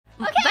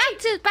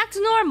back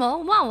to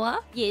normal,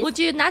 Wawa, Yes. would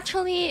you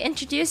naturally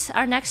introduce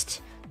our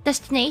next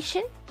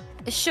destination?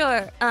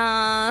 Sure.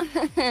 After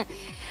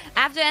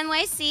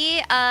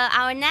NYC,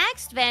 our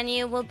next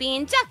venue will be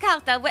in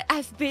Jakarta, where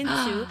I've been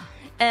to.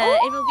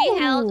 It will be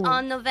held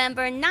on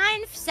November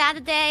 9th,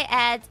 Saturday,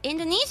 at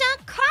Indonesia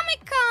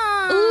Comic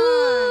Con.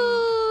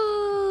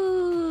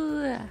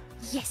 Ooh.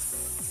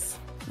 Yes.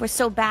 We're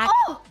so back.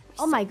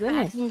 Oh my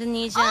goodness.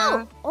 Indonesia.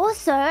 Oh,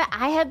 also,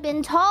 I have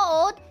been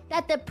told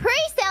that the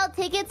pre-sale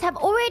tickets have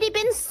already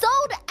been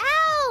sold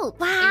out.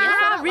 Wow,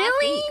 Yeah,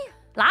 really?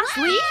 Last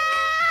week?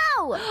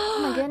 Wow. Oh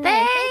my goodness.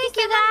 Thank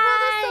you, so much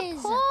for the guys.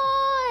 support.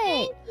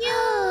 Thank you.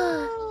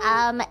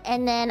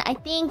 And then I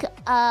think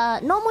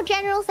normal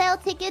general sale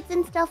tickets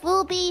and stuff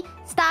will be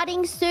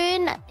starting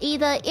soon,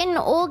 either in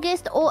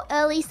August or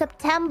early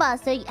September.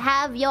 So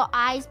have your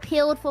eyes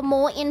peeled for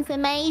more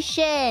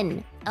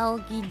information.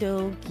 Okie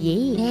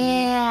dokie.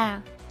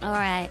 Yeah. All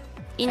right.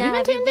 Have you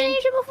been to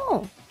Indonesia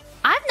before?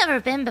 I've never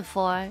been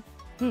before.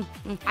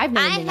 I've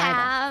never been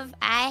either.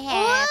 I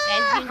have.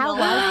 As you How know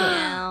was it?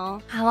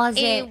 now. How was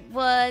it? It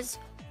was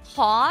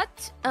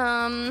hot.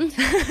 As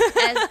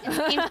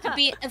it seems to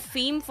be a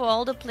theme for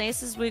all the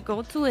places we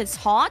go to. It's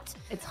hot.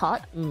 It's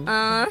hot.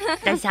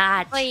 That's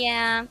hot. But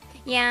yeah,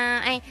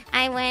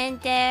 I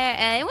went there.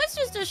 It was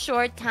just a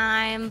short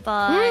time,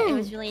 but it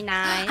was really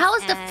nice. How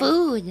was the and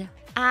food?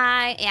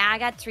 I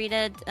got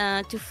treated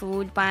to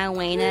food by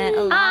Elena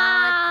a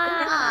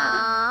lot.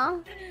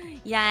 Aww.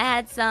 Yeah, I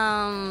had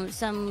some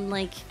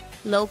like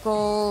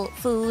local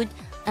food.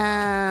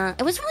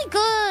 It was really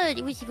good.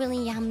 It was really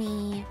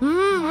yummy.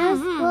 That's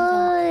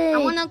good. I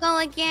wanna go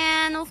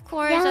again, of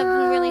course. I've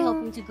been really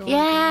hoping to go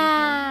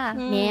Yeah.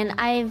 again.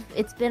 Man,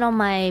 it's been on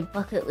my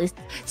bucket list.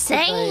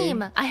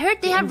 Same. I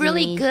heard they have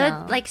really good,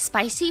 Indonesia. like,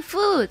 spicy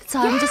food. So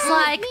I'm just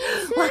like,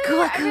 waku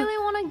I waku. really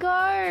want to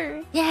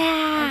go.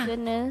 Yeah. Oh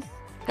goodness.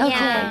 Okay.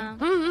 Yeah.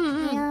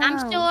 Yeah. I'm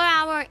sure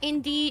our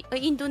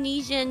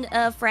Indonesian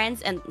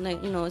friends, and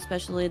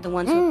especially the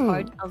ones who are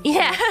part of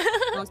the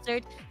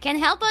concert, can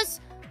help us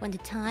when the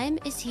time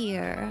is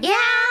here. Yeah.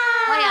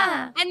 Oh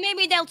yeah, and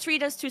maybe they'll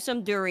treat us to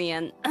some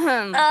durian.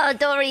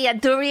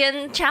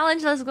 Durian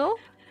challenge. Let's go.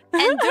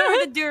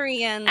 Endure the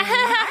durian.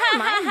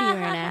 My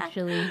urine,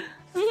 actually.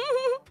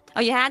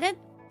 Oh, you had it?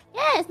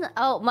 Yeah, it's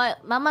not, my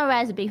mama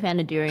is a big fan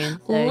of durian.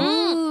 So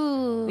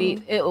Ooh.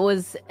 it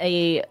was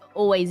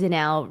always in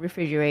our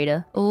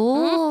refrigerator.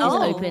 Ooh. Just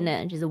Oh. open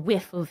it and just a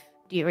whiff of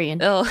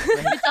durian. Oh.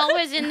 It's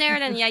always in there,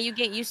 then yeah, you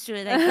get used to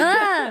it. I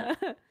guess.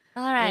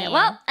 All right. Yeah.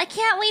 Well, I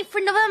can't wait for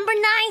November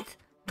 9th.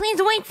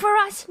 Please wait for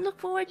us. Look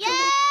forward to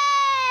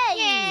it.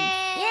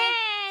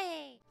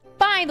 Yay!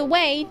 By the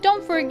way,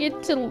 don't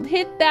forget to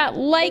hit that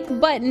like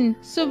button,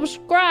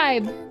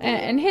 subscribe,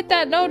 and hit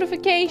that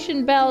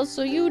notification bell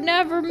so you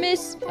never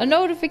miss a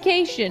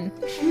notification.